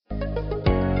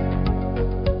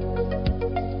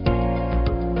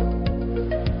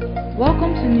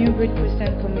Welcome to New Breed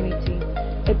Christian Community,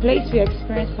 a place we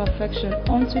experience perfection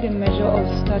unto the measure of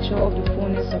the stature of the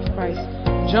fullness of Christ.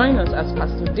 Join us as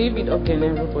Pastor David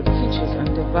Oghenerobor teaches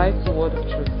and divides the word of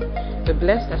truth. Be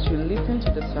blessed as you listen to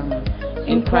the sermon.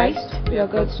 In Christ, we are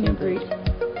God's new breed. This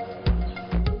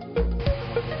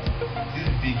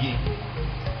begin.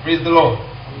 Praise the Lord.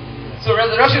 So,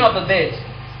 resurrection of the dead.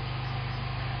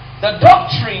 The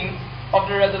doctrine of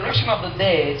the resurrection of the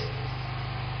dead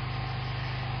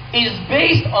is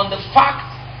based on the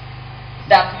fact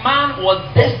that man was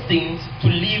destined to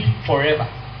live forever.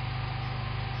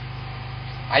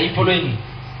 Are you following me?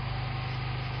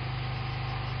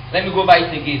 Let me go by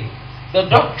it again. The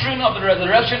doctrine of the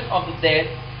resurrection of the dead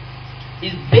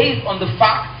is based on the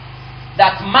fact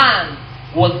that man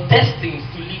was destined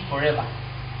to live forever.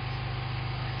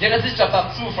 Genesis chapter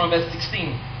 2 from verse 16.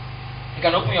 You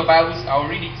can open your Bibles,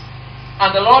 I'll read it.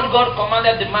 And the Lord God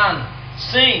commanded the man,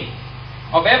 saying,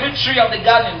 of every tree of the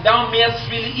garden thou mayest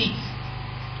freely eat,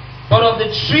 but of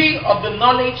the tree of the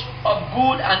knowledge of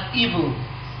good and evil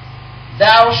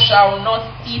thou shalt not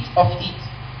eat of it.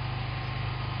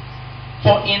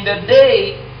 For in the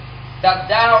day that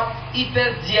thou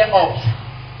eatest thereof,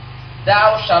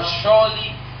 thou shalt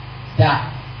surely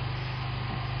die.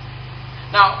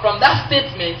 Now, from that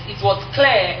statement, it was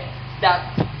clear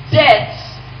that death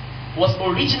was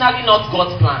originally not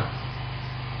God's plan.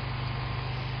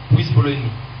 Who is following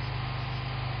me?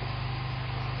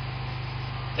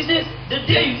 He says, the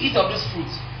day you eat of this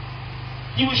fruit,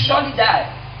 you will surely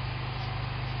die.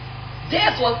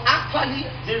 Death was actually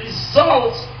the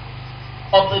result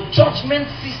of the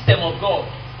judgment system of God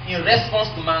in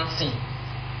response to man's sin.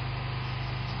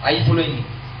 Are you following me?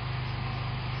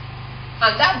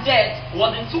 And that death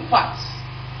was in two parts.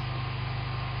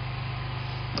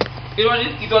 It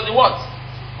was in what?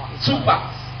 Two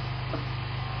parts.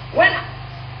 When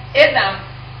Adam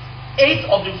ate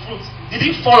of the fruit, did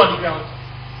he fall on the ground?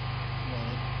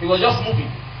 He was just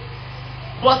moving.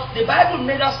 But the Bible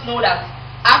made us know that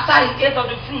after he ate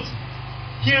of the fruit,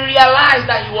 he realized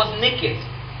that he was naked.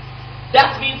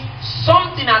 That means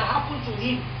something had happened to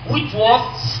him which was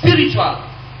spiritual.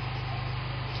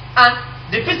 And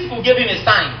the physical gave him a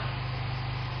sign.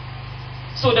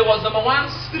 So there was number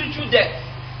one, spiritual death.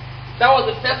 That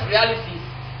was the first reality.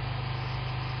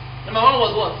 Number one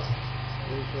was what?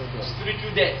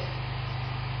 Spiritual death.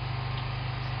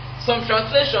 Some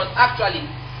translations actually,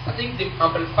 I think the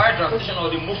Amplified translation or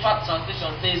the Mufat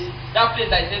translation says that place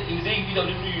that says in the day you eat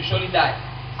of the fruit you surely die.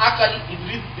 Actually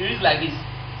it reads like this: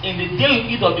 in the day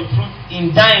you eat of the fruit,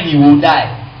 in dying you will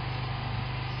die.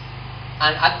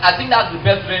 And I think that's the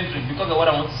best rendering because of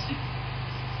what I want to see.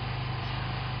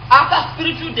 After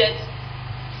spiritual death,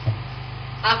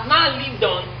 as man lived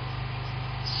on,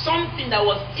 something that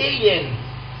was alien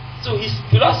to his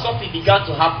philosophy began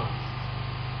to happen.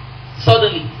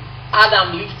 Suddenly,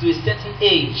 Adam lived to a certain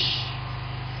age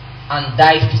and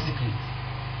died physically.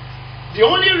 The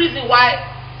only reason why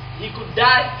he could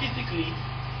die physically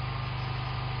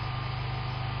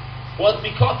was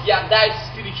because he had died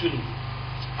spiritually.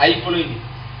 Are you following me?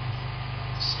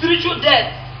 Spiritual death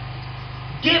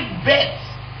gave birth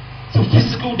to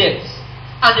physical death.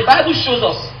 And the Bible shows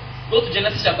us. Go to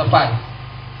Genesis chapter 5.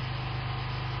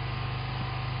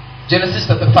 Genesis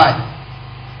chapter 5.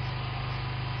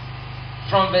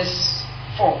 From verse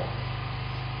 4.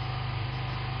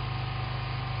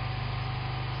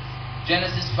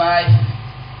 Genesis 5.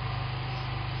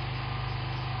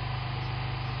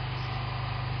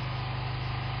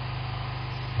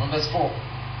 From verse 4.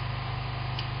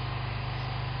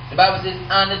 The Bible says,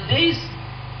 and the days,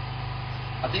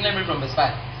 let me read from verse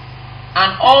 5.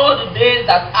 And all the days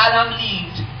that Adam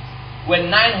lived were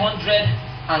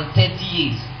 930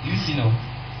 years. You see now.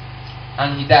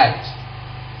 And he died.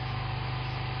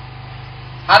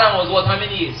 Adam was what? How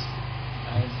many years?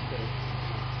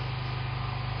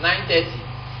 930.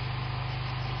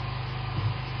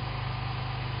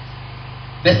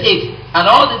 Verse 8. And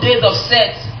all the days of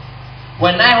Seth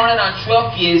were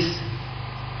 912 years,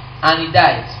 and he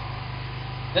died.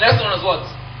 The next one was what?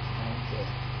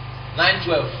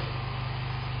 912.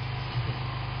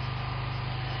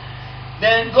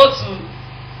 Then go to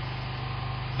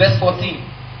verse 14.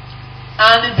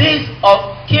 And the days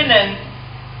of Canaan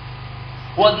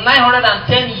was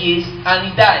 910 years,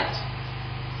 and he died.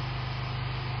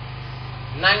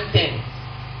 910.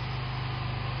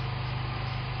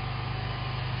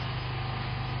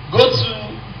 Go to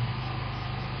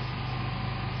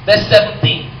verse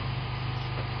 17.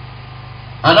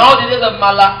 And all the days of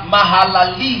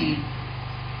Mahalalel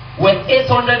were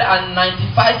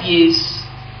 895 years,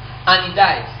 and he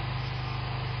died.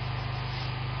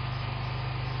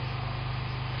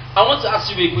 I want to ask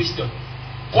you a question.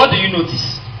 What do you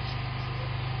notice?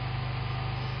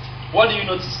 What do you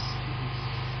notice?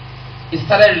 It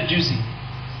started reducing.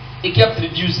 It kept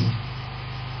reducing.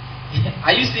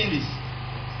 Are you seeing this?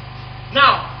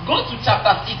 Now, go to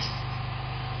chapter 6,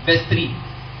 verse 3.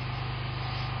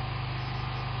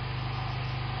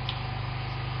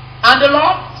 And the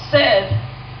Lord said,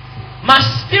 my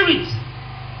spirit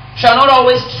shall not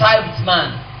always strive with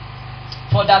man,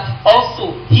 for that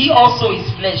also he also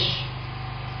is flesh.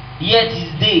 Yet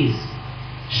his days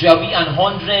shall be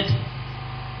 120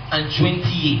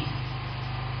 years.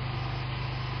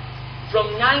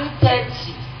 From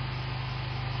 930,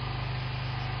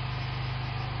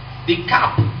 the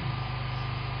cap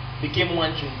became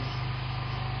 120.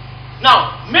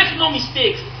 Now, make no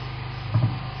mistakes.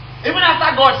 Even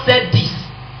after God said this,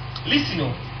 listen,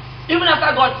 even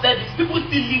after God said this, people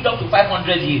still lived up to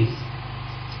 500 years.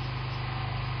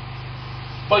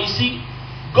 But you see,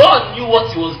 God knew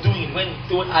what he was doing when he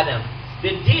told Adam, the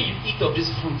day you eat of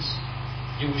these fruits,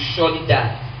 you will surely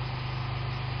die.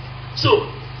 So,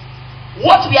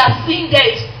 what we are seeing there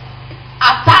is,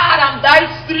 after Adam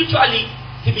died spiritually,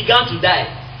 he began to die.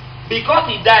 Because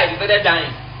he died, he started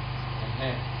dying.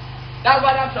 That's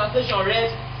why that translation read,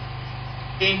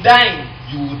 in dying,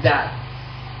 you will die.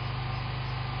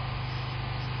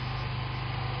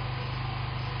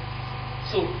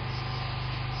 So,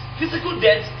 physical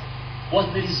death was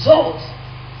the result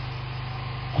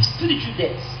of spiritual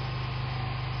death.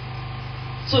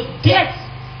 So, death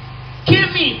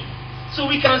came in. So,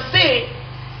 we can say,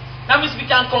 that means we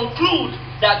can conclude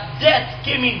that death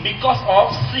came in because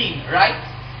of sin, right?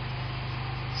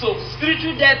 So,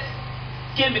 spiritual death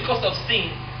came because of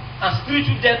sin, and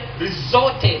spiritual death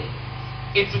resulted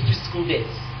into physical death.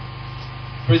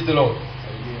 Praise the Lord.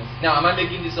 Now, am I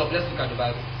making this up? Let's look at the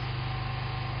Bible.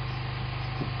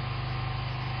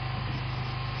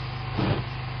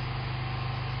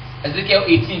 Ezekiel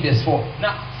 18 verse 4.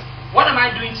 Now, what am I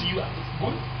doing to you?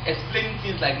 Good, explaining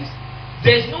things like this.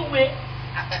 There's no way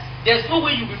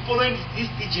you'll be following these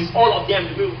teachings, all of them.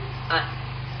 And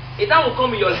a time will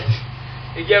come in your life.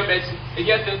 A girl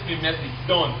sent me a message.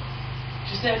 Done.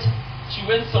 She said she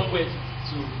went somewhere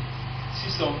to see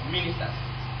some ministers.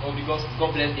 Or because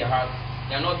God bless their heart.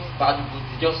 They are not bad people,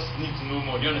 they just need to know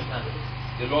more. Do you understand?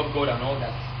 The Lord God and all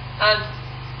that. And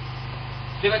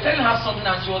they were telling her something,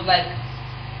 and she was like,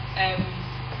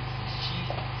 she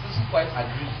doesn't quite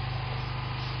agree.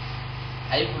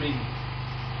 Are you following me?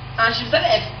 And she started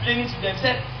explaining to them.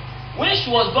 Said when she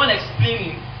was done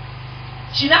explaining,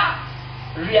 she now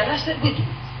realized that, wait,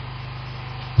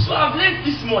 so I've learned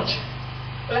this much.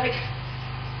 Like,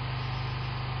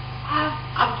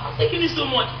 I've not taken it so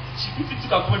much. She quickly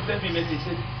took a point, sent me a message,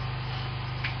 said,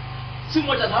 too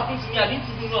much has happened to me. I didn't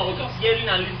even know. I was just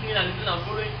hearing and listening and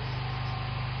following.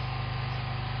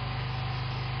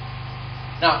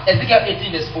 Now, Ezekiel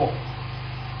 18 verse 4.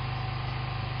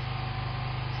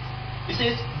 It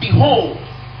says, behold,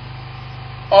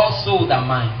 all souls are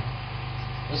mine.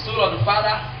 The soul of the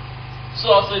Father, so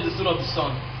also is the soul of the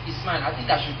Son. It's mine. I think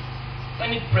I should,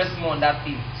 let me press more on that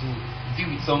thing to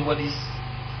deal with somebody's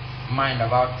mind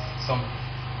about something.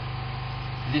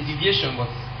 It's a deviation, but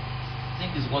I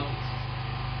think it's worth it.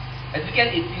 Ezekiel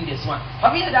 18 verse 1.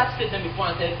 Have you heard that statement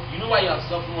before and said, you know why you are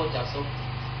suffering what you are suffering?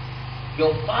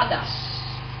 Your fathers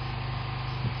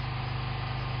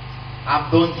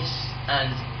have done this and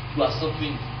you are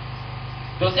suffering.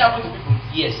 Does it happen to people?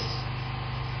 Yes.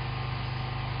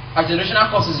 Are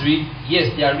generational causes real?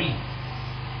 Yes, they are real.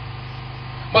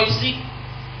 But you see,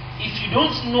 if you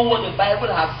don't know what the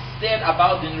Bible has said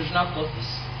about generational causes,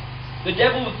 the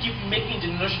devil will keep making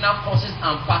generational causes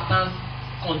and patterns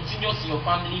continuous in your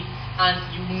family, and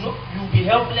you'll be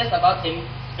helpless about fighting.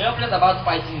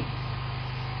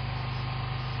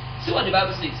 See what the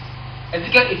Bible says.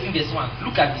 Ezekiel 18 verse 1.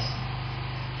 Look at this.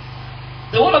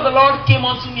 The word of the Lord came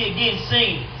unto me again,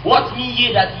 saying, what mean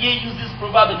ye that ye use this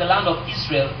proverb in the land of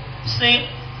Israel, saying,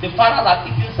 the fathers are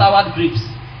eating sour grapes,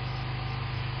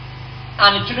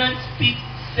 and the children's feet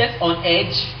set on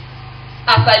edge?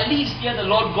 As I live, here the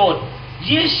Lord God,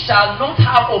 ye shall not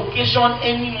have occasion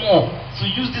anymore to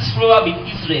use this proverb in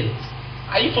Israel.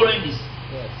 Are you following this?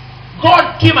 Yes.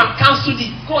 God came and cancelled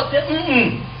it. God said,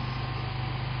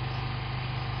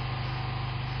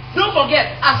 Don't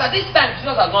forget, as at this time,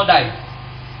 Jesus has not died.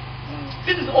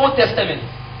 This is Old Testament.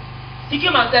 He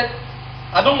came and said,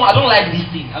 I don't like this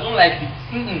thing. I don't like this.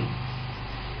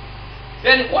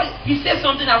 Then he said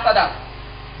something after that.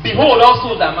 Behold, all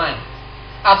souls are mine.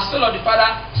 As the soul of the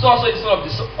Father, so also is the soul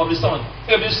of the Son.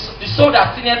 If the soul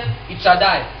that sinneth, it shall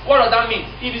die. What does that mean?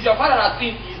 If it's your father that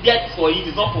sinned, his death is for him,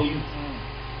 it's not for you.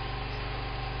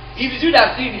 If it's you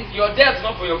that sin it, your death is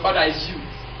not for your father, it's you.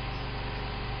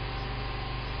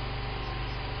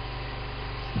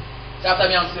 After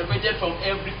me, I'm separated from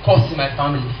every curse in my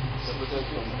family. Separated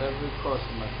from every curse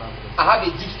in my family. I have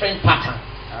a different pattern.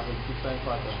 I have a different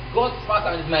pattern. God's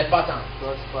pattern is my pattern.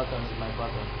 God's pattern is my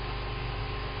pattern.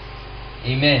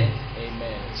 Amen.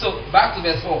 Amen. So back to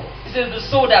verse 4. It says, the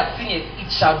soul that sinneth,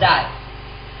 it shall die.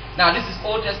 Now this is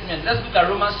Old Testament. Let's look at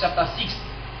Romans chapter 6,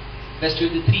 verse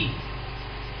 23.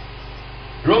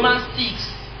 Romans 6,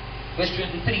 verse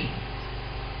 23.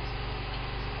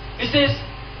 It says,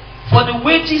 for the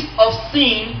wages of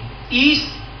sin is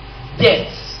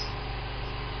death.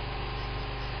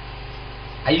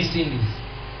 Are you seeing this?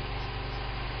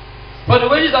 For the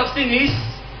wages of sin is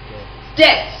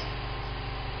death.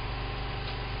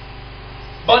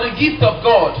 But the gift of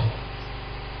God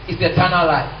is eternal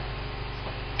life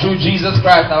through Jesus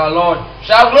Christ our Lord.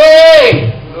 Shout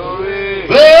glory! Glory!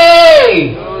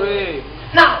 Glory! Glory!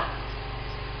 Now,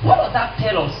 what does that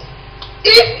tell us?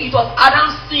 If it was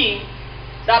Adam's sin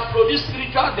that produced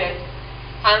spiritual death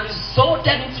and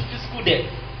resulted into physical death,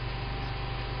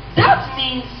 that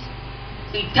means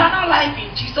eternal life in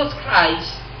Jesus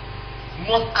Christ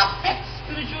must affect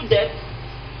spiritual death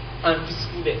and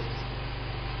physical death.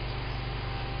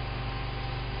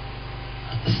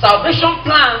 The salvation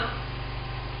plan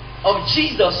of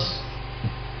Jesus,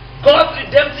 God's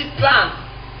redemptive plan,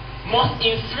 must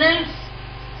influence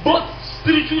both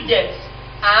spiritual death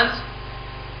and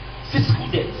physical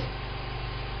death.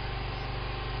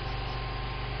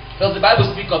 Does the Bible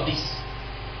speak of this?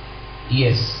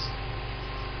 Yes.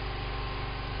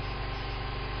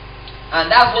 And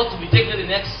that's what will be taken the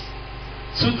next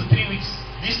 2 to 3 weeks.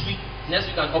 This week, next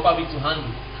week, and upper week to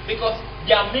handle. Because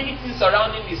there are many things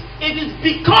surrounding this. It is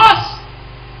because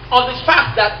of the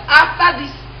fact that after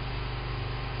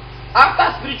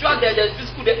spiritual death, there is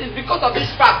physical death. It's because of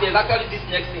this fact there is actually this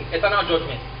next thing, eternal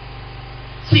judgment.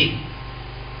 See,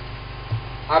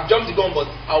 I've jumped the gun,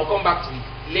 but I will come back to it.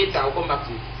 Later, I will come back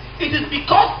to it. It is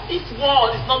because this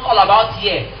world is not all about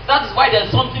here. That is why there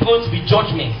is something going to be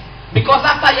judgment. Because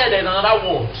after here, there is another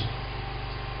world.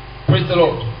 Praise the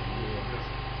Lord.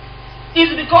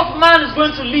 It's because man is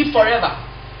going to live forever.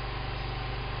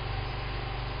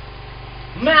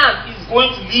 Man is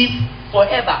going to live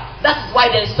forever. That is why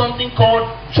there is something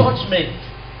called judgment.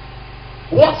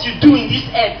 What you do in this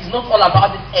earth is not all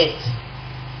about this earth.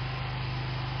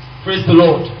 Praise the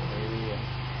Lord.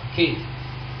 Okay.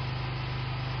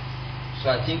 So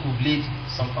I think we've laid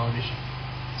some foundation.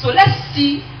 So let's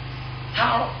see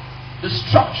how the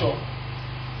structure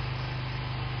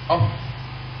of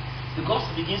the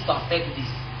gospel begins to affect this.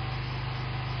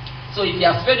 So if he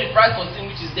has paid the price for sin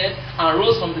which is death and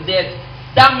rose from the dead,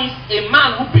 that means a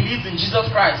man who believes in Jesus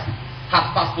Christ has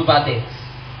passed over death.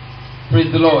 Praise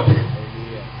the Lord.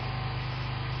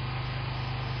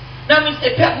 That means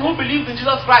a person who believes in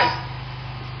Jesus Christ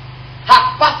has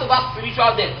passed over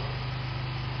spiritual death.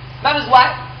 That is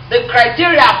why the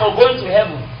criteria for going to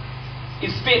heaven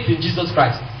is faith in Jesus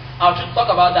Christ. I'll talk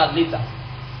about that later.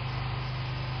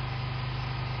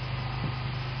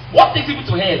 What takes people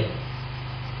to hell?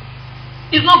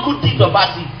 It's not good deeds or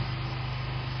bad deeds.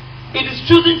 It is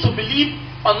choosing to believe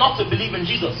or not to believe in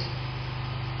Jesus.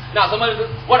 Now somebody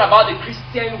says, what about the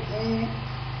Christian who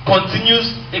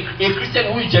continues, a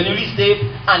Christian who is genuinely saved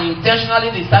and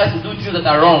intentionally decides to do things that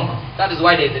are wrong? That is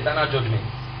why there is eternal judgment.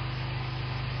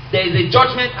 There is a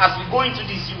judgment. As we go into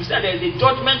this, you will say there is a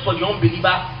judgment for the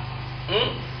unbeliever,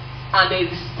 and there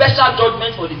is a special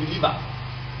judgment for the believer.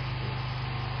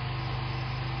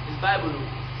 It's Bible.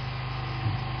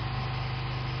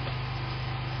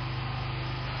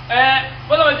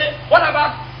 What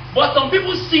about? But some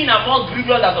people's sin are more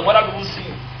grievous than some other people's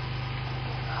sin.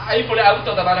 Are you following? I will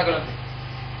talk about that kind of thing.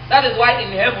 That is why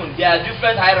in heaven there are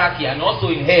different hierarchy, and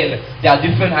also in hell there are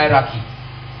different hierarchy.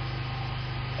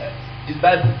 It's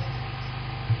Bible.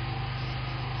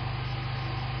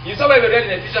 You saw where we read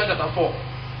in Ephesians chapter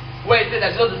 4, where it says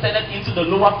that Jesus descended into the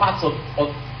lower parts of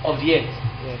the earth.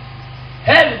 Yes.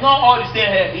 Hell is not all the same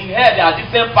hell. In hell there are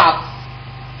different parts.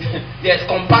 There's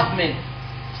compartments.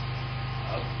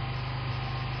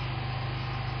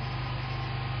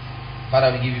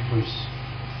 Father, we give you praise.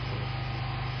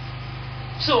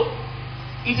 So,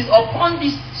 it is upon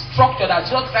this structure that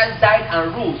Jesus Christ died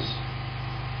and rose.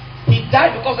 He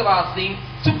died because of our sin,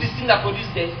 took the sin that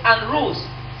produced death, and rose.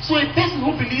 So a person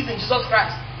who believes in Jesus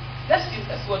Christ, let's see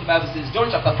what the Bible says. John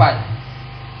chapter 5.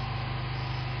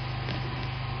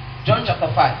 John chapter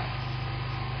 5.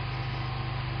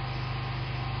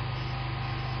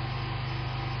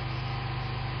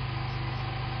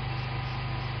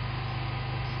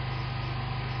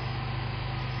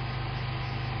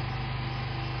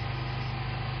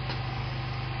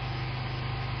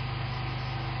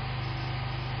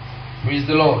 Praise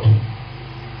the Lord.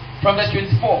 From verse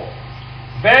 24.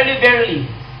 Verily, verily,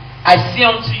 I say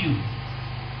unto you,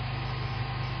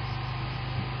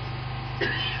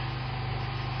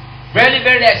 verily,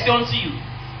 verily, I say unto you,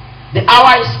 the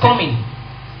hour is coming,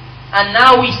 and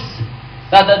now is,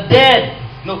 that the dead,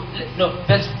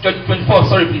 verse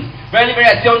 24, sorry please. Verily, verily,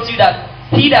 I say unto you that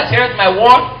he that heareth my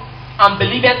word, and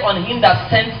believeth on him that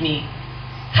sent me,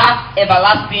 hath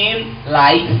everlasting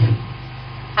life,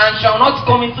 and shall not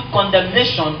come into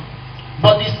condemnation,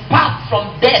 but is passed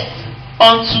from death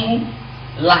unto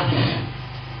life.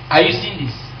 Are you seeing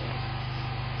this?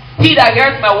 He that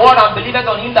heareth my word and believeth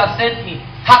on him that sent me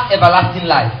hath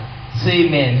everlasting life. Say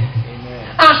amen.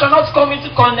 Amen. And shall not come into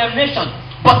condemnation,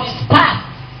 but is passed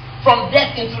from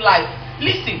death into life.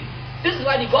 Listen, this is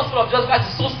why the gospel of Jesus Christ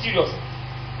is so serious.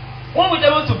 When we're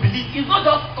able to believe, it's not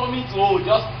just coming to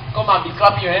just come and be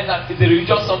clapping your hands and it's a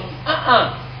religious something.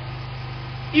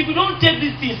 If you don't take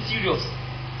this thing serious,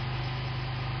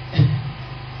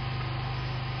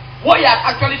 what you are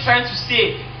actually trying to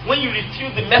say when you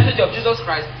refute the message of Jesus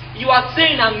Christ, you are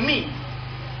saying, and me,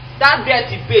 that debt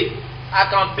he paid,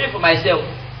 I can pay for myself.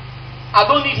 I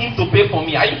don't need him to pay for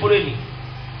me. Are you following me?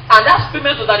 And that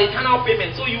payment was an eternal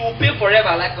payment. So you will pay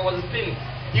forever, like I was explaining.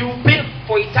 You will pay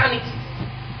for eternity.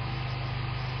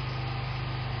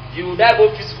 You will die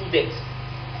both physical death,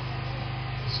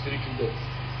 spiritual death.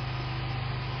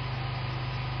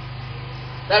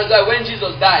 That is why when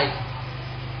Jesus died,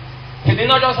 he did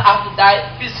not just have to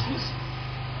die physical,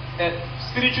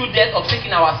 spiritual death of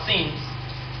taking our sins.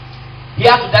 He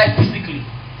had to die physically,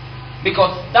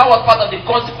 because that was part of the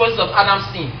consequences of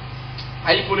Adam's sin.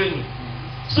 Are you following me?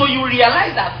 So you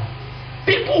realize that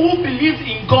people who believed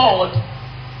in God,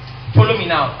 follow me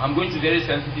now, I'm going to very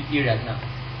sensitive areas now.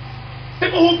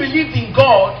 People who believed in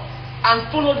God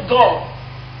and followed God,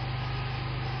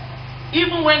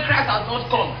 even when Christ has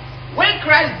not come, when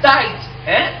Christ died,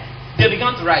 they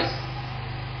began to rise.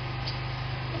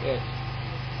 Yes.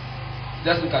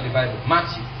 Let's look at the Bible.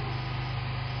 Matthew.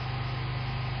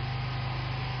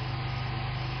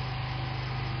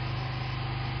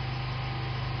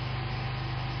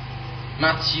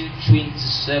 Matthew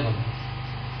 27.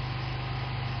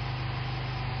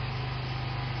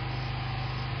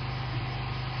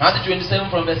 Matthew 27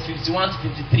 from verse 51 to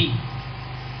 53.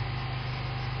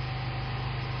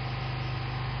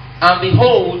 And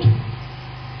behold,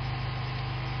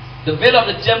 the veil of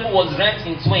the temple was rent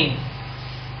in twain,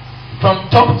 from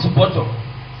top to bottom.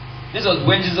 This was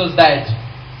when Jesus died.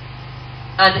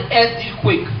 And the earth did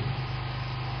quake,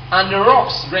 and the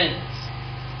rocks rent,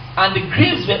 and the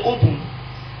graves were opened,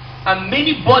 and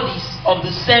many bodies of the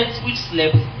saints which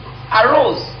slept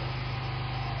arose,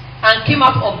 and came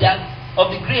out of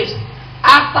the graves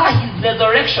after his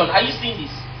resurrection. Are you seeing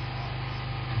this?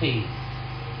 Hey.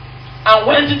 And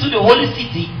went into the holy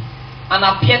city and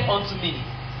appeared unto many.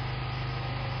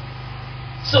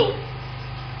 So,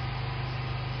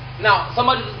 now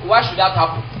somebody, why should that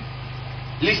happen?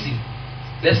 Listen.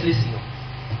 Let's listen.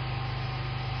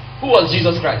 Who was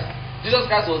Jesus Christ? Jesus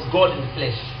Christ was God in the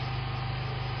flesh.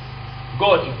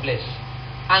 God in flesh.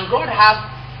 And God has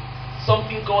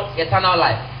something called eternal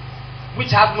life, which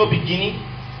has no beginning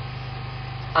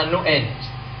and no end.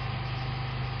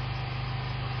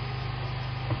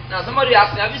 Now somebody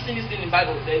asked me, have you seen this thing in the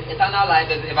Bible? The eternal life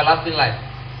and the everlasting life.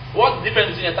 What's the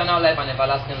difference between eternal life and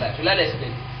everlasting life? Should I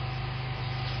explain?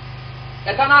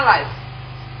 Eternal life.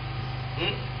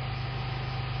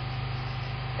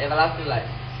 Everlasting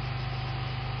life.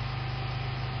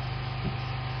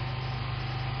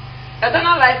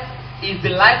 Eternal life is the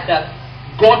life that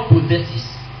God possesses,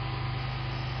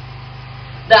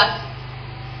 that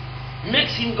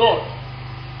makes him God.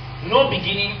 No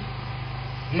beginning,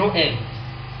 no end.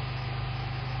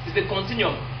 It's a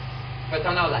continuum of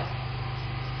eternal life.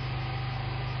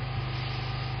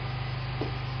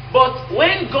 But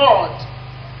when God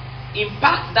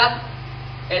imparts that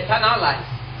eternal life,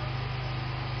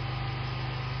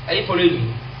 are you following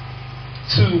me?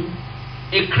 To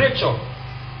a creature,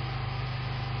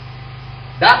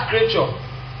 that creature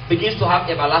begins to have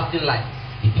everlasting life.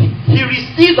 He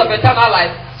receives of eternal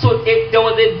life. So there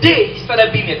was a day he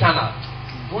started being eternal.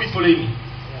 Who is following me?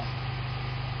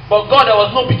 But God, there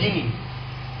was no beginning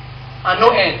and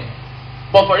no end.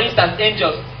 But for instance,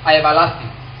 angels are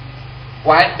everlasting.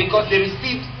 Why? Because they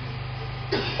received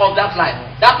of that life.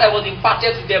 That life was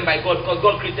imparted to them by God, because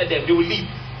God created them. They will live.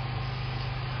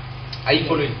 Are you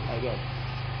following? I got it.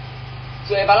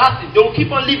 So everlasting, they will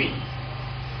keep on living.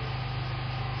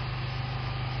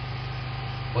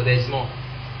 But there is more.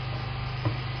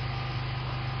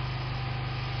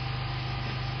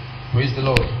 Praise the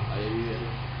Lord. Hallelujah.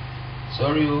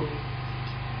 Sorry.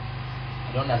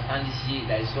 You don't understand this year.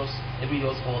 That is just every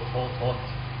year's hot.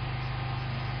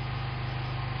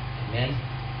 Amen.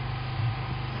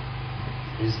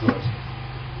 Praise God.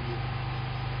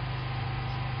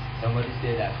 Somebody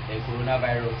said that the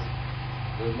coronavirus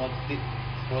will not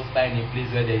prosper in a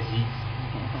place where there is heat.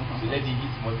 So let the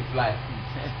heat multiply.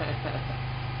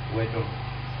 Well done.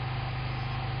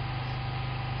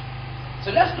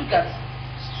 So let's look at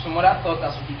some other thoughts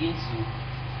as we begin to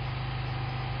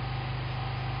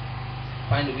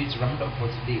find a way to round up for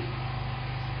today.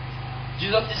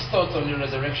 Jesus' thoughts on the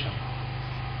resurrection.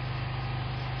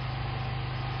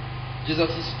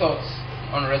 Jesus' thoughts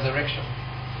on resurrection.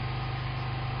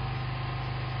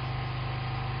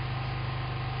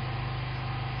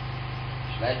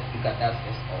 Should I look at that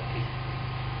first? Okay.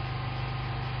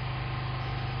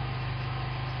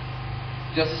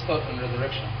 Jesus' thoughts on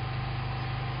resurrection.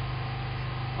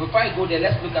 Before I go there,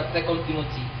 let's look at 2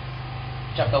 Timothy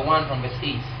chapter 1 from verse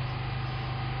 8.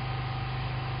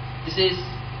 It says,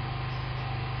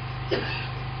 2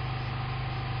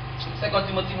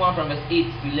 Timothy 1 from verse 8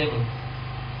 to 11.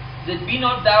 It says, be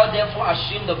not thou therefore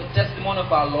ashamed of the testimony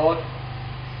of our Lord,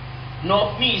 nor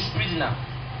of me his prisoner,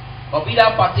 but be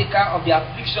thou partaker of the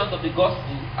afflictions of the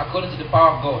gospel according to the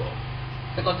power of God.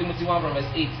 2 Timothy 1 from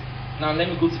verse 8. Now let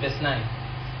me go to verse 9.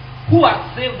 Who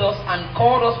hath saved us and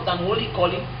called us with an holy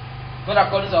calling, not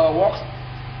according to our works,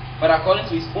 but according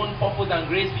to his own purpose and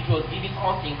grace which was given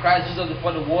us in Christ Jesus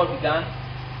before the world began.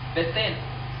 Verse 10.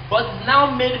 But is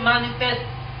now made manifest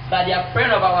by the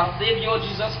appearing of our Savior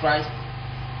Jesus Christ,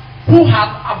 who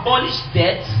hath abolished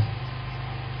death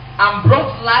and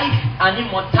brought life and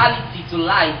immortality to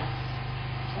light.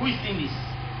 Who is in this?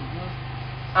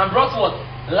 And brought what?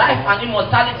 Life and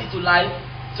immortality to light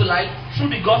through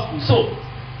the gospel. So,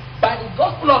 by the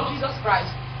gospel of Jesus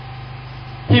Christ,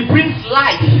 he brings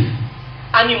life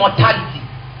and immortality.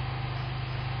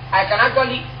 I can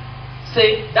actually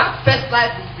say that first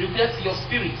life refers to your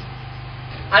spirit,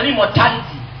 and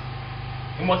immortality.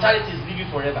 Immortality is living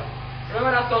forever.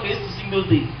 Remember that song they used to sing those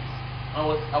days? I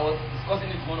was discussing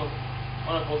it with one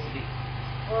of us today.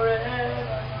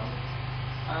 Forever now,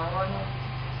 I wanna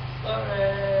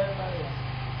forever.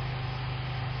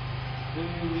 Do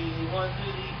we want to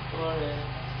live forever?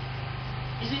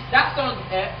 You see, that song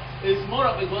is more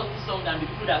of a gospel song than the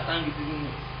people that sang it even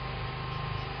know.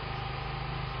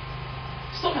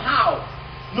 Somehow,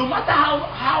 no matter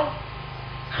how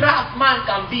craft man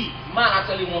can be, man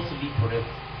actually wants to live forever.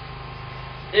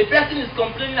 A person is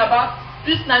complaining about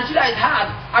this Nigeria is hard.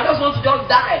 I just want to just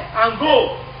die and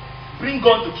go. Bring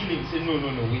gun to kill him. Say no,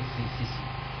 wait, see.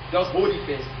 Just hold it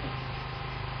first.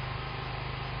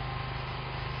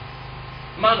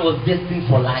 Man was destined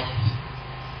for life.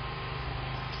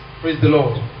 Praise the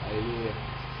Lord. Hallelujah.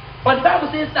 But the Bible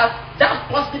says that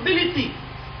possibility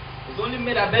is only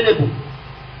made available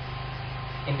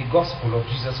in the gospel of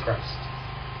Jesus Christ.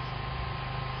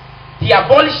 He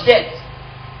abolished death.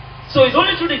 So it's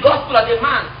only through the gospel of the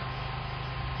man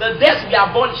the death will be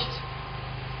abolished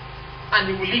and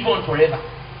he will live on forever.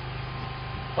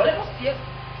 But let us hear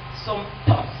some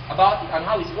thoughts about it and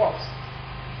how it works.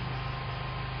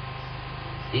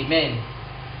 Amen.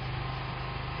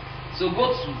 So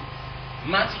go to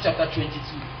Matthew chapter 22.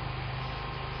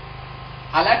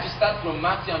 I like to start from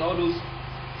Matthew and all those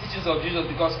teachings of Jesus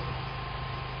because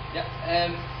there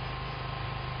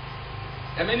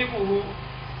are many people who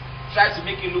try to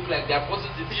make it look like the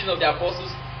apostles, the teachings of the apostles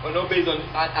were not based on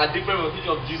are different from the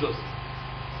teaching of Jesus.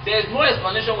 There is no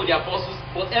explanation with the apostles,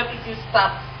 but everything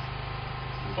starts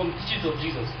from the teachings of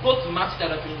Jesus. Go to Matthew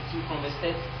chapter 22 from verse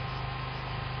 30.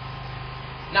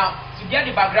 Now, to get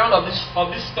the background of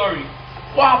this story,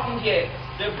 what happened here?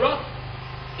 They brought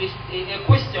a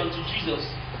question to Jesus.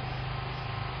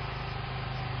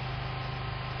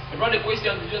 They brought a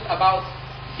question to Jesus about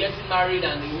getting married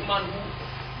and the woman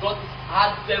who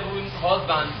had 7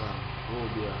 husbands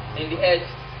in the earth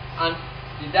and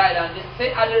he died, and they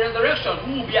say at the resurrection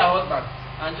who will be her husband?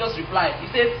 And just replied. He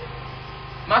said,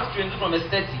 Matthew 22 from verse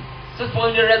 30. It says, for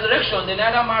in the resurrection they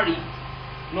neither marry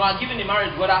nor are given in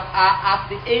marriage, but are as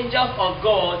the angels of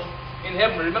God in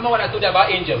heaven. Remember what I told you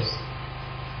about angels?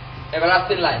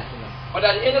 Everlasting life. But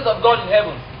are the angels of God in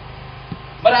heaven.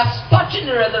 But as touching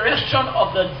the resurrection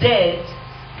of the dead,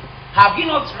 have you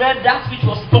not read that which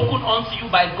was spoken unto you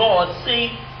by God,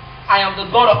 saying, I am the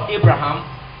God of Abraham,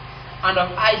 and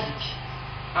of Isaac,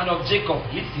 and of Jacob?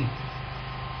 Listen.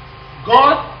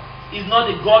 God is not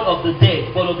the God of the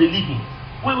dead, but of the living.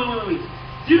 Wait.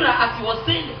 Do you know, as he was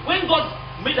saying, when God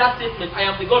made that statement, I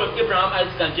am the God of Abraham,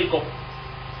 Isaac, and Jacob,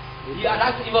 he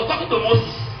was talking to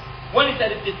Moses. When he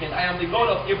said this statement, I am the God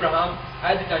of Abraham,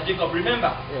 Isaac, and Jacob, remember,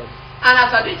 yes, And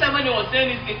as at this time when he was saying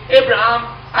this, Abraham,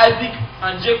 Isaac,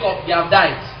 and Jacob, they have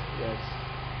died. Yes.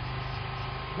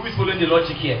 Who is following the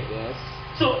logic here? Yes.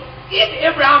 So if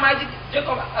Abraham, Isaac,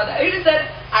 Jacob, he said,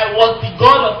 I was the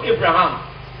God of Abraham.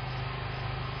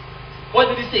 What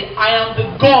did he say? I am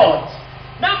the God.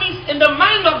 That means in the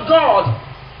mind of God,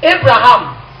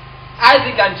 Abraham,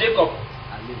 Isaac, and Jacob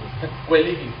were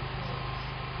living.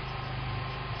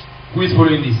 Who is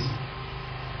following this?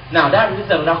 Now that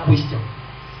raises another question.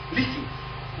 Listen.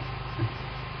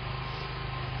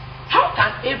 How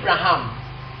can Abraham,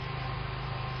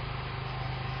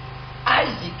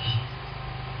 Isaac,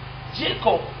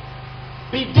 Jacob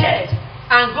be dead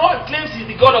and God claims he's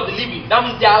the God of the living? That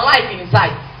means they are alive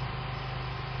inside.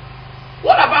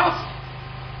 What about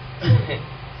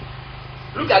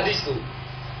look at this though.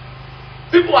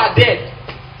 People are dead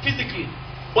physically,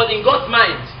 but in God's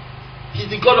mind, he's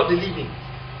the God of the living.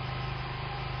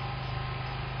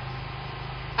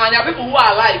 And there are people who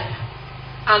are alive,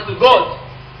 and to God,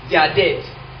 they are dead.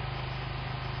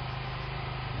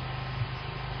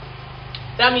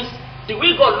 That means the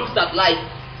way God looks at life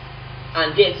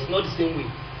and death is not the same way.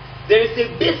 There is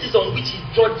a basis on which he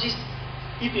judges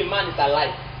if a man is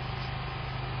alive.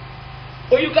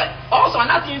 But you can also,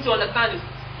 another thing to understand is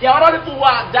there are other people who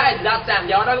have died that time.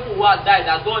 There are other people who have died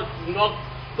that God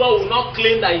will not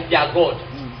claim that he's their God.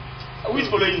 Who is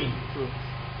following me?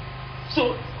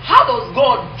 So, how does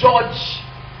God judge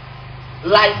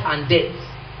life and death?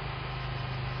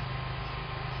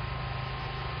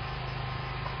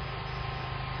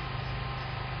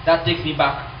 That takes me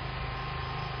back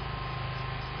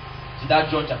to that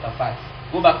John chapter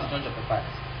 5. Go back to John chapter 5.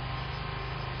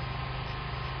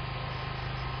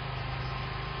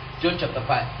 John chapter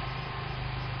 5.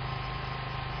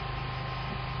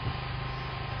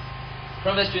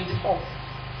 From verse 24.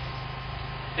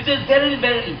 It says, verily,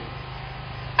 verily,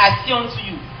 I say unto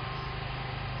you.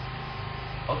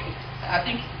 Okay, I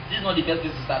think this is not the best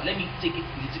place to start. Let me take it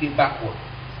a little bit backward.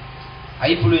 Are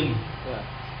you following me? Yeah.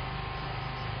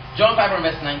 John 5 from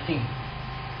verse 19.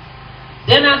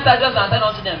 Then answered Jesus and said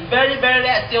unto them, verily, verily,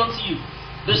 I say unto you,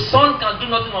 the Son can do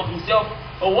nothing of himself,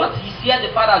 but what he seeth the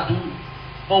Father do.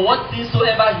 For what things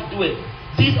soever he doeth,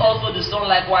 this also the Son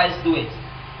likewise doeth.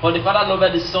 For the Father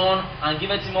loveth the Son, and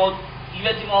giveth him all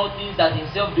things that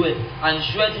himself doeth, and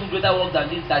sheweth him greater works than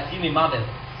this, that he may marvel.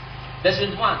 Verse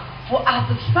 21. For as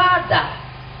the Father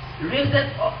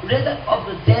raiseth up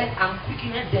the dead and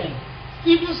quickeneth them,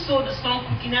 even so the Son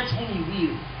quickeneth whom he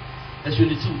will. Verse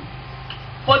 22.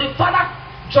 For the Father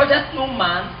judgeth no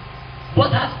man,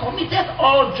 but has committed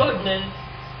all judgment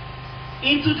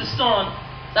into the Son,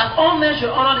 that all men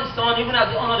should honor the Son, even as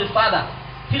they honor the Father.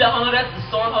 He that honoreth the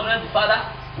Son honoreth the Father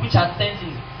which hath sent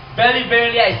him. Verily,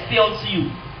 verily, I say unto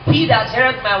you, he that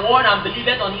heareth my word and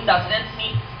believeth on him that sent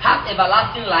me hath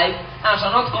everlasting life, and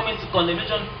shall not come into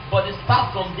condemnation, but is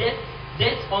passed from death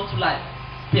unto life.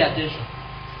 Pay attention.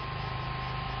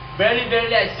 Verily,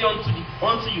 verily, I say unto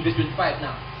you, verse 25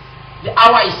 now. The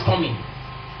hour is coming,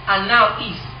 and now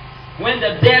is, when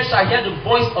the dead shall hear the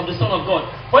voice of the Son of God.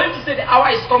 For him to say the hour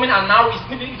is coming and now is,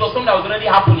 maybe it was something that was already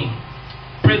happening.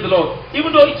 Praise the Lord.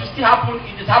 Even though it will still happen,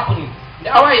 it is happening. The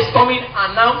hour is coming and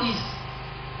now is,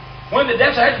 when the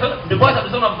dead shall hear the voice of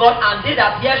the Son of God, and they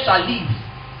that hear shall live.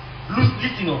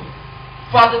 Listen on.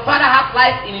 For as the Father hath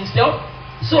life in himself,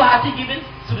 so hath he given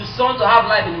to the Son to have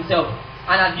life in himself,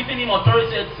 and hath given him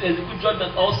authority to execute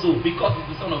judgment also, because he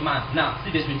is the Son of Man. Now,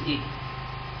 see verse 28.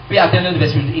 Pay attention to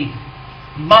verse 28.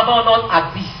 Marvel not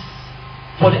at this,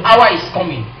 for the hour is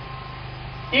coming,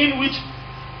 in which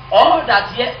all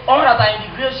that are in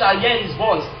the grave shall hear his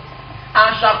voice,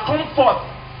 and shall come forth,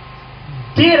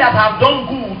 they that have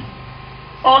done good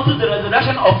unto the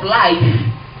resurrection of life,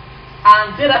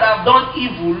 and they that have done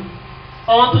evil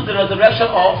unto the resurrection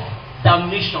of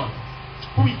damnation.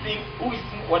 Who is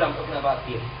seeing what I'm talking about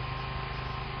here?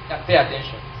 Pay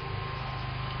attention.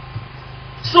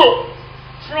 So,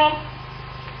 from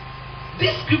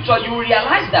this scripture, you will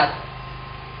realize that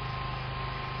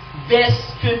verse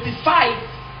 25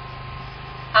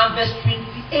 and verse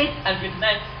 28 and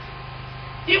 29,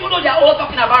 even though they are all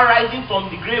talking about rising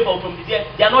from the grave or from the dead,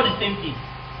 they are not the same thing.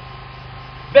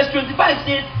 Verse 25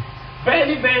 says,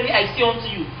 verily, verily, I say unto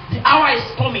you, the hour is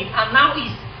coming, and now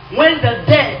is, when the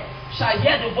dead shall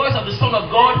hear the voice of the Son of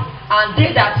God, and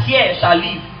they that hear shall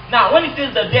live. Now, when it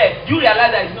says the dead, you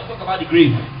realize that it's not talking about the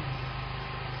grave.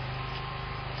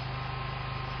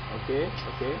 Okay.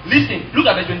 Listen, look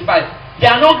at verse 25.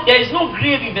 There is no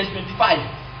grave in verse 25.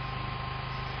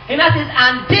 And that says,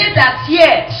 and they that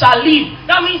hear shall live.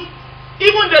 That means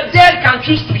even the dead can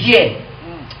choose to hear.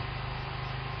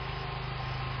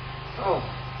 Oh,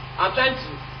 I'm trying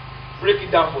to break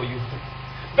it down for you.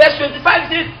 Verse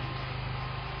 25 says,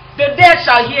 the dead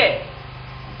shall hear,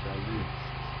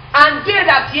 and they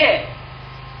that hear.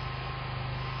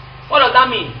 What does that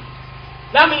mean?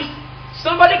 That means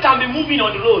somebody can be moving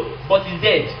on the road, but is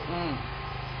dead.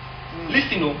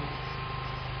 Listen, oh.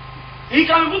 He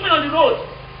can be moving on the road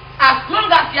as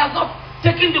long as he has not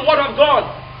taken the word of God.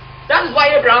 That is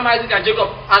why Abraham, Isaac, and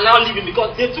Jacob are now living,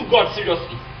 because they took God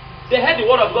seriously. They heard the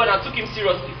word of God and took him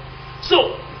seriously.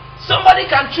 So, somebody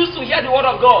can choose to hear the word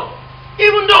of God.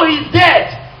 Even though he is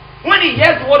dead, when he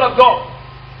hears the word of God,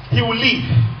 he will live.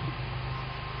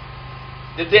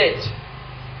 The dead,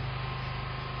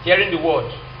 hearing the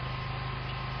word,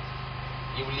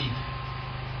 he will live.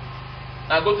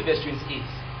 Now go to verse 28.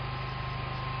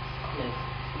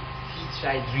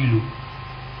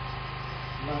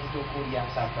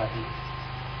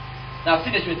 Now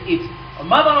see verse 28.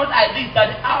 Marvel not at this, that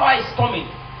the hour is coming,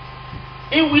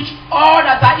 in which all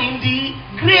that are in the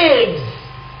graves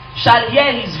shall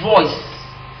hear his voice.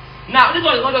 Now this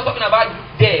one is not just talking about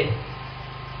dead.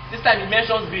 This time he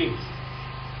mentions graves.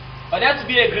 For there to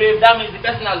be a grave, that means the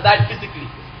person has died physically.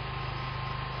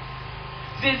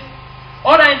 It says,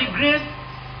 all that are in the graves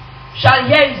shall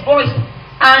hear his voice,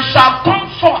 and shall come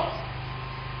forth,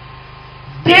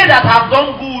 they that have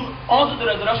done good unto the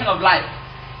resurrection of life.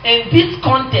 In this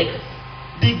context,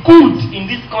 the good in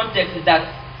this context is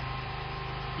that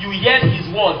you heard his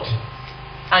word,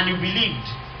 and you believed,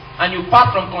 and you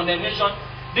passed from condemnation.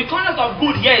 The context of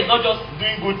good here is not just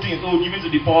doing good things, giving to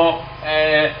the poor.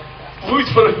 Who is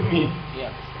following me? Yeah.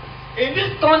 In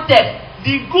this context,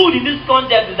 the good in this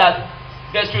context is that,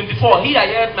 verse 24, he that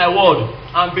heareth my word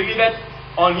and believeth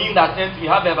on him that sent me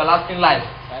have everlasting life.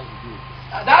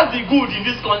 That's the good in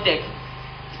this context.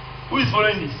 Who is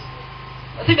following this?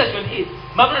 I think that's 28.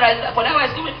 My brother, for that one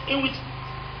is coming in which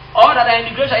all that are in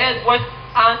the grave shall hear his voice,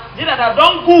 and they that have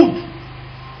done good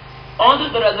unto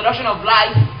the resurrection of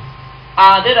life,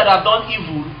 and they that have done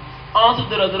evil unto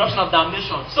the resurrection of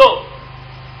damnation. So,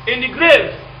 in the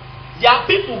grave, there are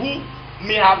people who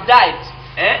may have died,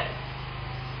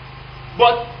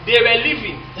 but they were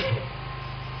living.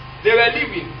 They were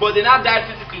living, but they now died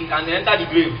physically and they entered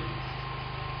the grave.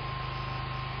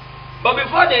 But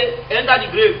before they entered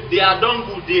the grave, they had done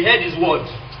good. They heard his word.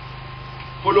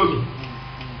 Follow me.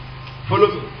 Follow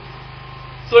me.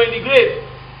 So in the grave,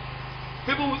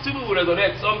 people will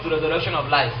resurrect, some to resurrection of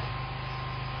life,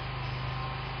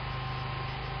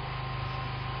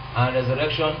 and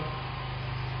resurrection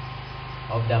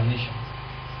of damnation.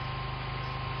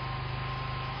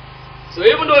 So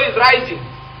even though he's rising,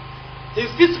 his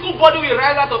physical body will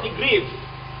rise out of the grave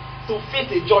to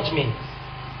face a judgment.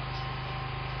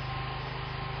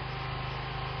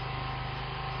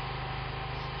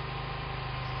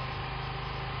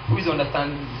 Who is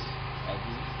understanding this?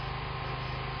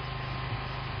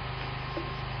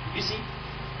 You see,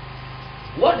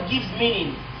 what gives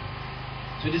meaning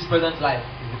to this present life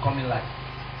is the coming life.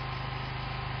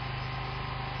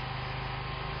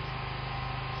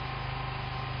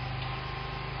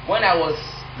 When I was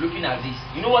looking at this,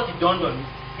 you know what it dawned on me?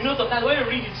 You know, sometimes when you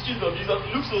read the teachings of Jesus,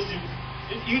 it looks so simple.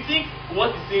 You think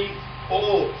what he's saying,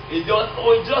 it's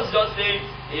just saying,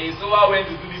 so I went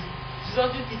to do this.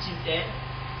 Jesus is teaching,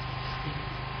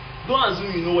 don't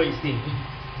assume you know what he's saying.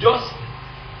 Just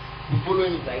be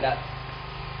following it like that.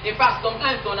 In fact,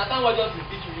 sometimes to understand what Jesus is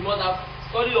teaching, you must have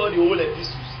studied all the whole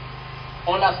epistles,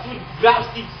 understood,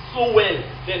 grasped it so well,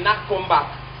 then not come back.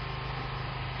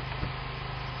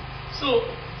 So,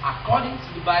 according to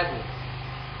the Bible,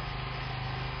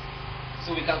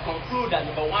 so we can conclude that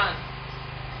number one,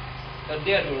 the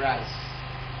dead will rise,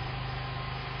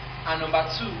 and number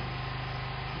two,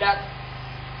 that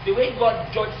the way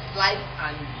God judges life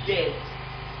and death,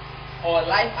 or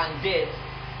life and death,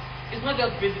 is not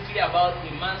just basically about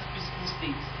a man's physical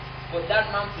state, but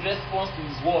that man's response to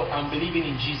his word and believing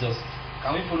in Jesus.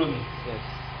 Can we follow me? Yes.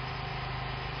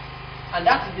 And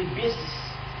that is the basis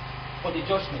for the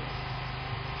judgment.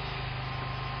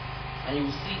 And you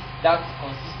will see that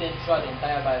consistent throughout the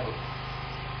entire Bible.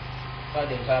 Throughout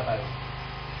the entire Bible.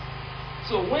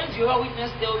 So when Jehovah's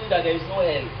Witnesses tell you that there is no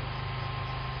hell,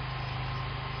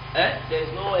 there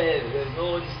is no hell, there is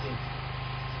no this thing,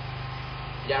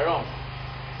 they are wrong.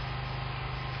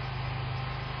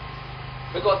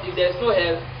 Because if there is no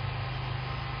hell,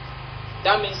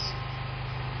 that means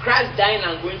Christ dying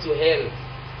and going to hell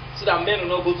so that men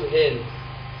will not go to hell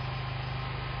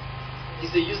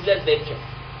is a useless venture.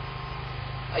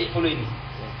 Are you following me?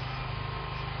 Yeah.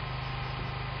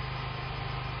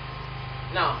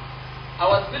 Now, I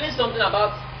was feeling something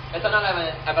about eternal life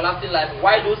and everlasting life.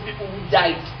 Why those people who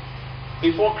died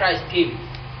before Christ came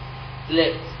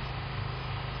left?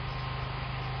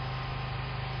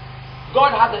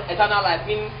 God has an eternal life,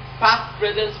 meaning past,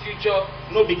 present, future,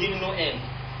 no beginning, no end.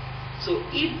 So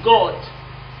if God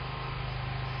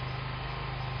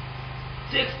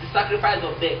takes the sacrifice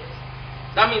of death,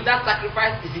 that means that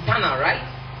sacrifice is eternal, right?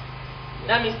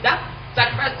 That means that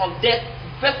sacrifice of death,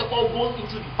 first of all, goes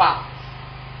into the past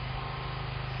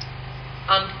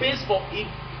and pays for it.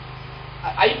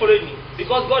 Are you following me?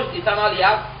 Because God is eternal, He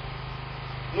has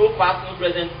no past, no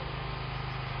present.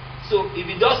 So if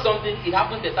He does something, it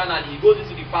happens eternally. He goes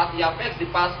into the past, He affects the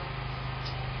past.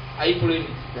 Are you following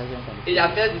me? It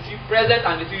affects the present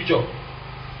and the future.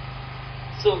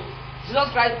 So Jesus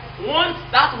Christ wants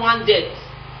that one death.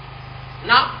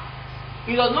 Now,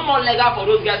 it was no more legal for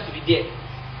those guys to be there.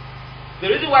 The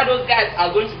reason why those guys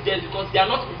are going to be there is because they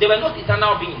were not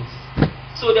eternal beings.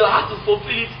 So they will have to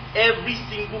fulfill it every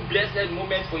single blessed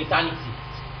moment for eternity.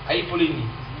 Are you following me?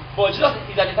 But Jesus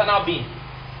is an eternal being.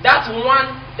 That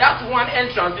one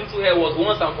entrance into hell was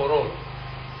once and for all.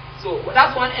 So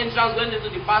that one entrance went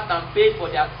into the past and paid for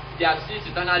their sins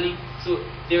eternally. So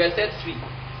they were set free.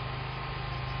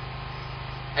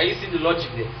 Are you seeing the logic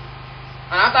there?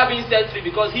 And after being set free,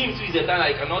 because Him too is eternal,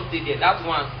 He cannot stay there. That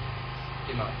one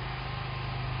came out.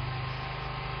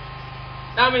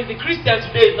 That means the Christian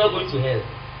today is not going to hell.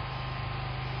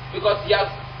 Because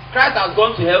Christ has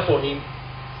gone to hell for him.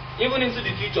 Even into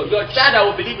the future. Your child that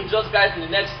will believe in Jesus Christ in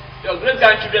the next, your great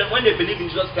grandchildren, when they believe in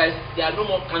Jesus Christ, they are no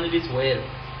more candidates for hell.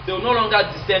 They will no longer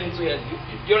descend into hell. Do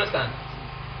you understand?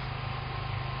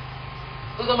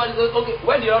 So somebody says, okay,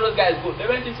 where did all those guys go?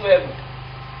 They went into heaven.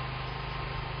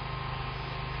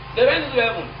 They went into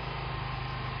heaven.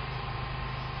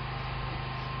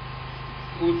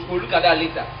 We'll look at that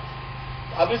later.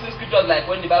 I've been seeing scriptures like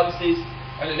when the Bible says,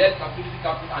 and let captivity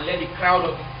captive and let the crowd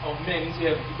of men into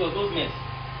heaven. It was those men.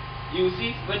 You will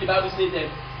see when the Bible says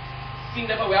that, seeing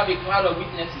therefore we have a cloud of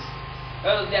witnesses.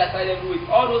 Let us lay aside every weight.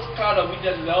 All those cloud of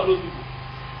witnesses are all those people.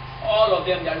 All of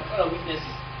them, they are the cloud of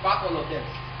witnesses. Pass all of them.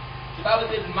 The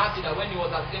Bible says in Matthew that when he was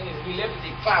ascending, he left with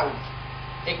a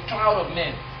cloud of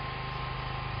men.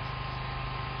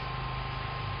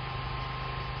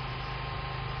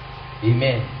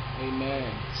 Amen. Amen.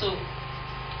 So,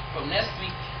 from next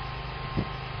week,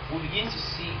 we'll begin to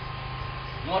see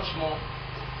much more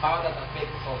how that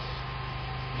affects us.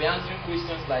 We'll be answering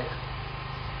questions like,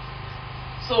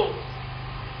 so,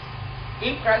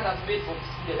 if Christ has paid for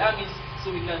today, that means,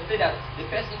 so we can say that the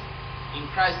person in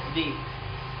Christ today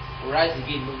will rise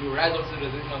again, will rise up to the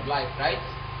resurrection of life, right?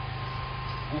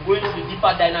 We'll go into the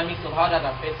deeper dynamics of how that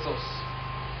affects us.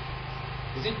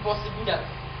 Is it possible that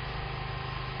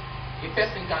a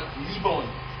person can live on,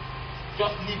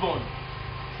 just live on,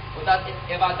 without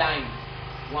ever dying?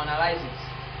 We analyze it.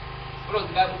 What does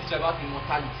the Bible teach about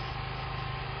immortality?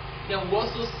 Then we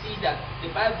also see that the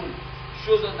Bible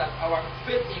shows us that our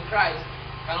faith in Christ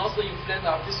can also influence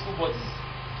our physical bodies.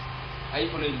 Are you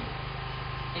following me?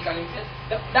 It can influence.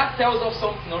 That tells us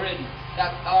something already.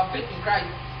 That our faith in Christ,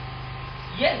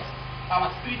 yes, our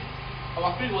spirit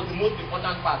was the most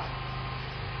important part,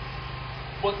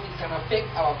 but it can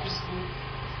affect our physical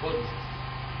body.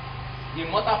 The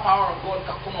immortal power of God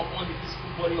can come upon the physical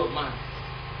body of man.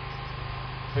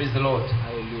 Praise the Lord.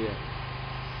 Hallelujah.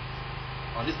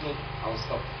 On this note, I will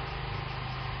stop.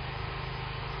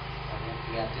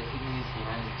 We are 30 minutes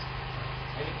behind it.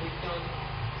 Any questions?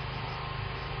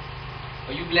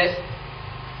 Are you blessed?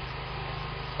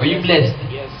 Are you blessed?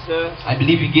 Yes, sir. I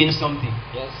believe you gained something.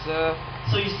 Yes, sir.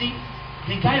 So you see,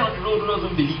 the guy on the road who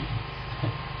doesn't believe,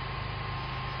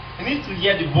 he needs to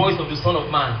hear the voice of the Son of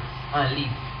Man and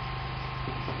live.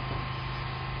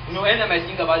 You know, anytime I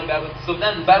think about the Bible,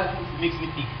 sometimes the Bible makes me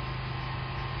think.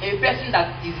 A person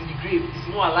that is in the grave is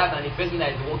more alive than a person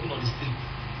that is walking on the street.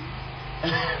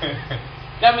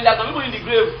 That means that some people in the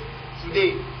grave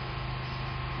today,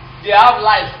 they have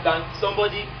life than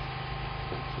somebody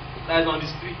that is on the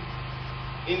street.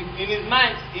 In his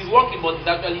mind, he's walking, but he's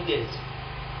actually dead.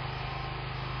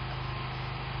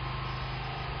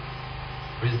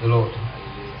 Praise the Lord.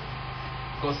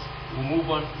 Because we'll move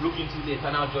on, look into the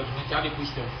eternal judgment. You have a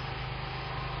question?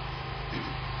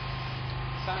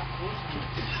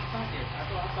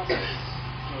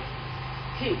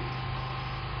 Hey,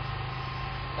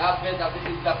 that verse that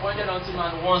is appointed unto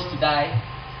man wants to die,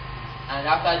 and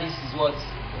after this is what?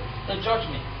 The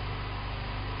judgment.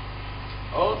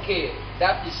 Okay,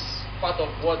 that is part of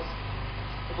what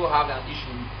people have an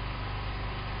issue with.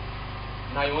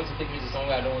 Now you want to take me to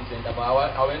somewhere I don't want to enter, but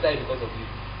I'll enter it because of you.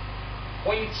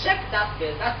 When you check that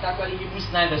verse, that's actually Hebrews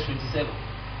 9 verse 27.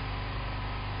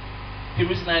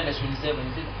 Hebrews 9 verse 27.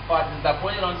 It says, for it is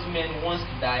appointed unto men once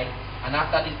to die, and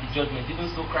after this the judgment.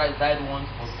 Even so Christ died once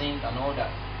for sins and all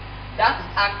that. that is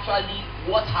actually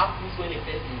what happens when a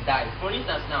person dies. For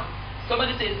instance, now,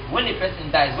 somebody says, when a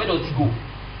person dies, where does he go?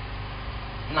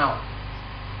 Now,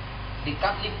 the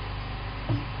Catholic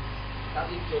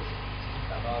Church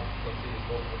speaks about something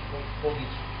called purgatory.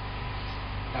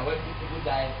 Now, when people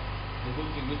die, they go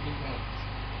to a waiting point.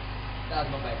 That's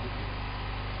not biblical.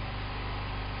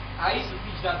 I used to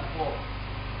teach that before,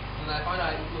 and I found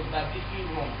out it was biblically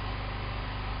wrong.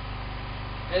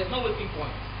 There is no waiting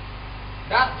point.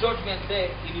 That judgment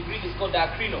there in the Greek is called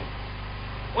diakrino.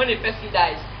 When a person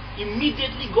dies,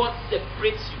 immediately God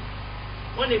separates you.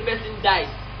 When a person dies,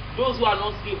 those who are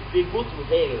not saved, they go to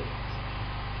hell.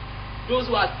 Those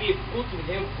who are saved go to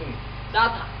heaven.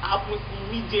 That happens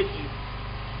immediately.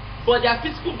 But their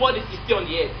physical bodies is still on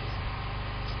the earth.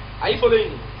 Are you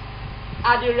following me?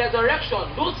 At the resurrection,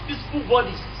 those physical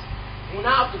bodies will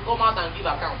now have to come out and give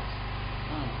account.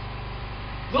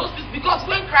 Because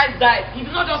when Christ died, he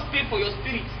did not just pay for your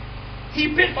spirit,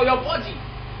 he paid for your body.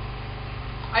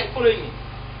 Are you following me?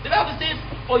 The Bible says,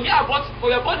 for your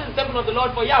body is the temple of the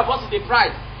Lord, for ye are bought with a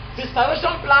price. The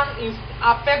salvation plan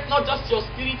affects not just your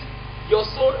spirit, your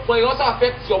soul, but it also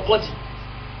affects your body.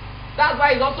 That's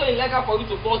why it's also illegal for you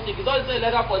to fall sick. It's also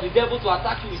illegal for the devil to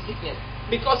attack you with sickness.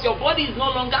 Because your body is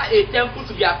no longer a temple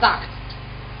to be attacked.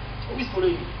 Who is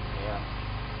following you? Yeah.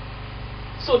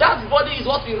 So that body is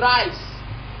what we rise.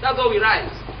 That's what we rise.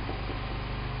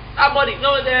 That body,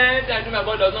 no, I do my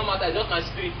body does not matter, it's just my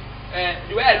spirit.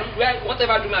 The way I look,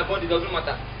 whatever I do my body doesn't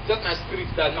matter. Just my spirit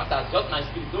that matters. Just my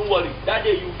spirit. Don't worry. That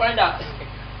day you find out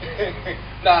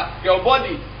that your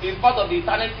body is part of the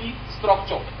eternity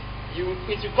structure. It will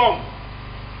come.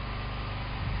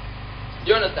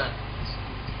 Do you understand?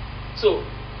 So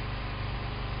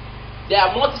there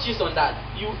are multitudes on that.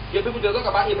 Your people they talk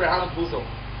about Abraham's bosom.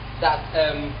 That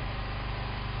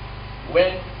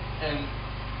when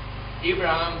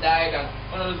Abraham died and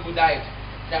one of those people died,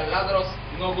 that Lazarus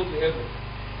did not go to heaven.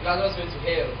 Lazarus went to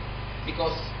hell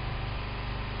because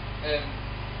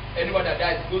anyone that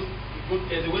dies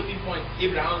there's a waiting point.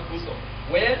 Abraham's bosom.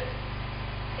 Well,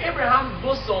 Abraham's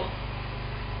bosom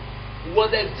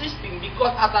was existing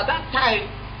because at that time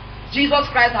Jesus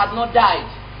Christ had not died.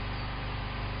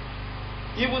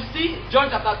 You will see John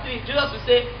chapter 3. Jesus will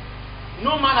say,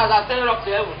 no man has ascended up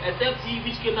to heaven except he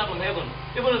which came down from heaven,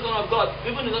 even the Son of God,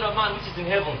 even the Son of Man which is in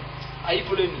heaven. Are you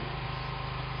following me?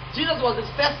 Jesus was the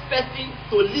first person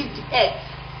to leave the earth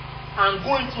and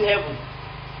go into heaven.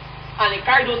 And he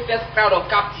carried those first crowd of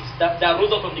captives that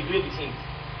rose up from the grave with him.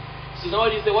 So now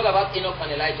you say, what about Enoch and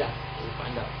Elijah? We'll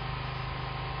find out.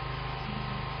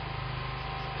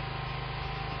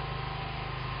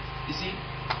 You see,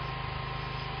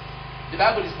 the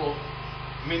Bible is for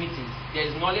many things. There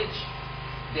is knowledge,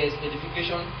 there is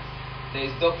edification, there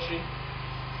is doctrine.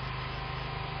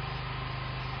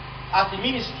 As a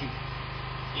ministry,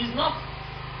 it's not,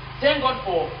 thank God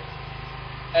for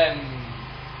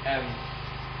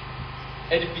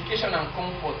edification and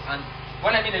comfort. And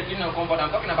when I mean edification and comfort,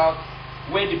 I'm talking about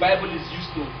where the Bible is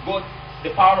used to God,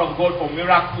 the power of God for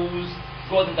miracles,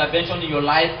 God's intervention in your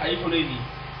life. Are you following me?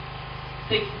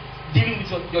 Dealing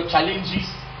with your challenges.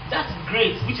 That's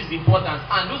great, which is important.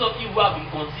 And those of you who have been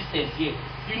consistent here,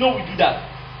 you know we do that.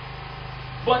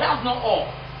 But that's not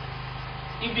all.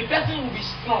 If the person will be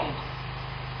strong,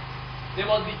 there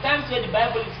must be times where the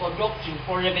Bible is for doctrine,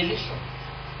 for revelation,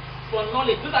 for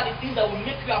knowledge. Those are the things that will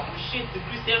make you appreciate the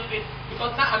Christian faith.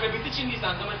 Because now I may be teaching this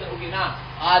and someone says, okay, now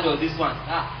how does this one?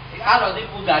 How does it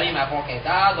put that in my pocket?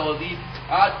 How does it?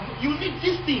 You need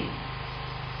this thing.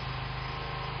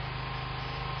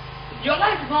 Your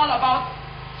life is not all about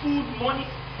food, money.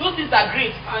 Those things are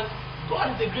great, and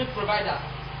God is a great provider.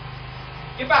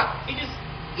 In fact, it is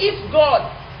if God,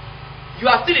 you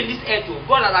are still in this earth,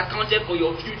 God has accounted for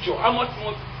your future. How much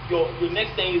more your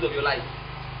next 10 years of your life?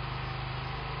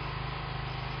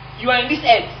 You are in this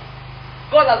earth.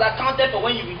 God has accounted for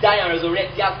when you will die and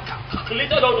resurrect. He has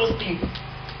calculated all those things.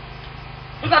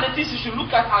 Those are the things you should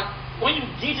look at, and when you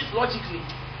gauge it logically,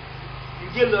 you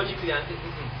gauge logically and say,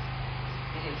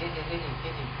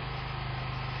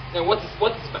 then what is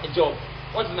my job?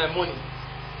 What is my money?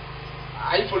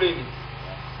 Are you following me?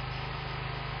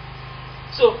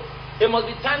 So there must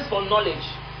be times for knowledge.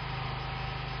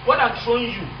 What I'm showing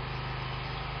you,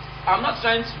 I'm not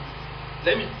trying to,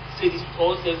 let me say this with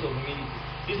all sense of humility.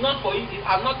 It's not for you.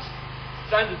 I'm not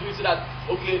trying to do it so that,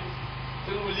 okay,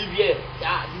 people will live here.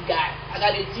 Yeah, this guy, I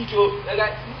got a teacher. That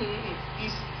guy,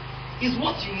 is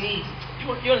what you need.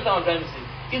 You understand what I'm trying to say?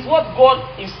 It's what God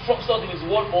instructs us in His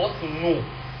Word for us to know.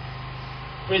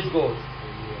 Praise God.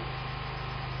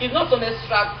 It's not some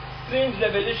extra strange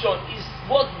revelation. It's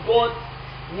what God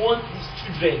wants His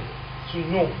children to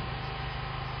know.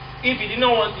 If he did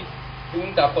not want it, he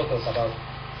wouldn't have taught us about it.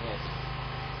 Yes.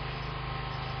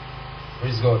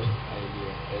 Praise God.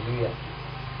 Hallelujah. Hallelujah.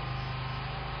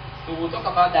 So we'll talk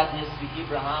about that next week.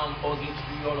 Abraham, all the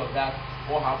tree, all of that.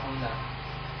 What happened now?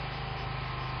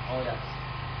 All that.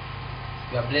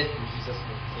 We are blessed in Jesus'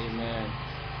 name. Amen.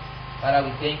 Father,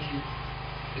 we thank you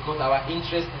because our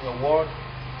interest in your word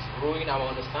is growing, our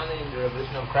understanding in the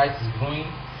revelation of Christ is growing.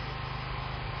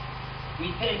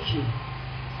 We thank you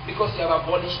because you have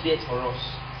abolished death for us.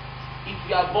 If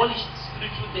you abolished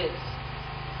spiritual death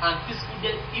and physical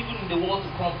death even in the world to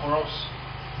come for us,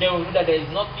 then we know that there is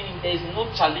no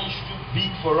challenge too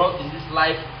big for us in this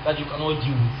life that you cannot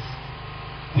deal with.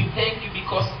 We thank you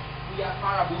because we are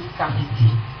far above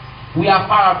scarcity. We are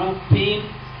far above pain,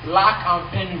 lack, and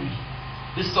penury.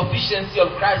 The sufficiency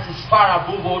of Christ is far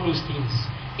above all those things.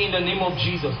 In the name of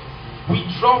Jesus, we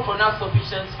draw from that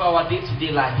sufficiency for our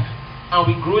day-to-day life, and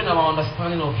we grow in our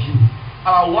understanding of you.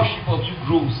 Our worship of you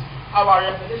grows. Our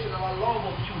revelation, our love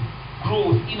of you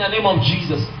grows. In the name of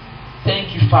Jesus.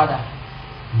 Thank you, Father.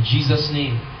 In Jesus'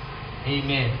 name,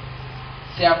 amen.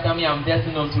 Say after me, I'm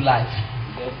destined unto life.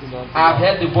 I have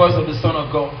heard the voice of the Son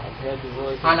of God.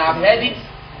 And I've heard it.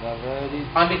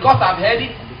 And because I've heard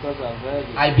it,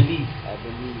 I believe.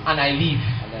 And I live.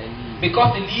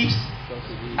 Because he lives,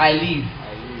 I live.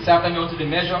 Say after me, unto the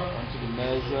measure of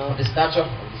the stature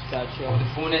of the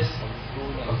fullness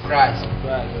of Christ.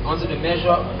 Unto the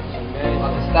measure of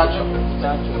the stature of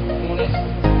the fullness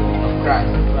of Christ.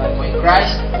 For in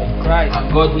Christ, I'm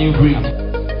God's new breed.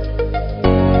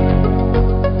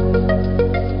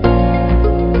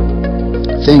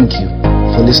 Thank you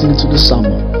for listening to the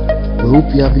sermon. We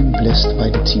hope you have been blessed by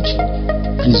the teaching.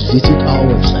 Please visit our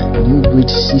website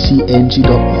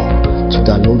newbreedccng.org to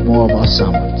download more of our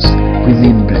sermons.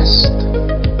 Remain blessed.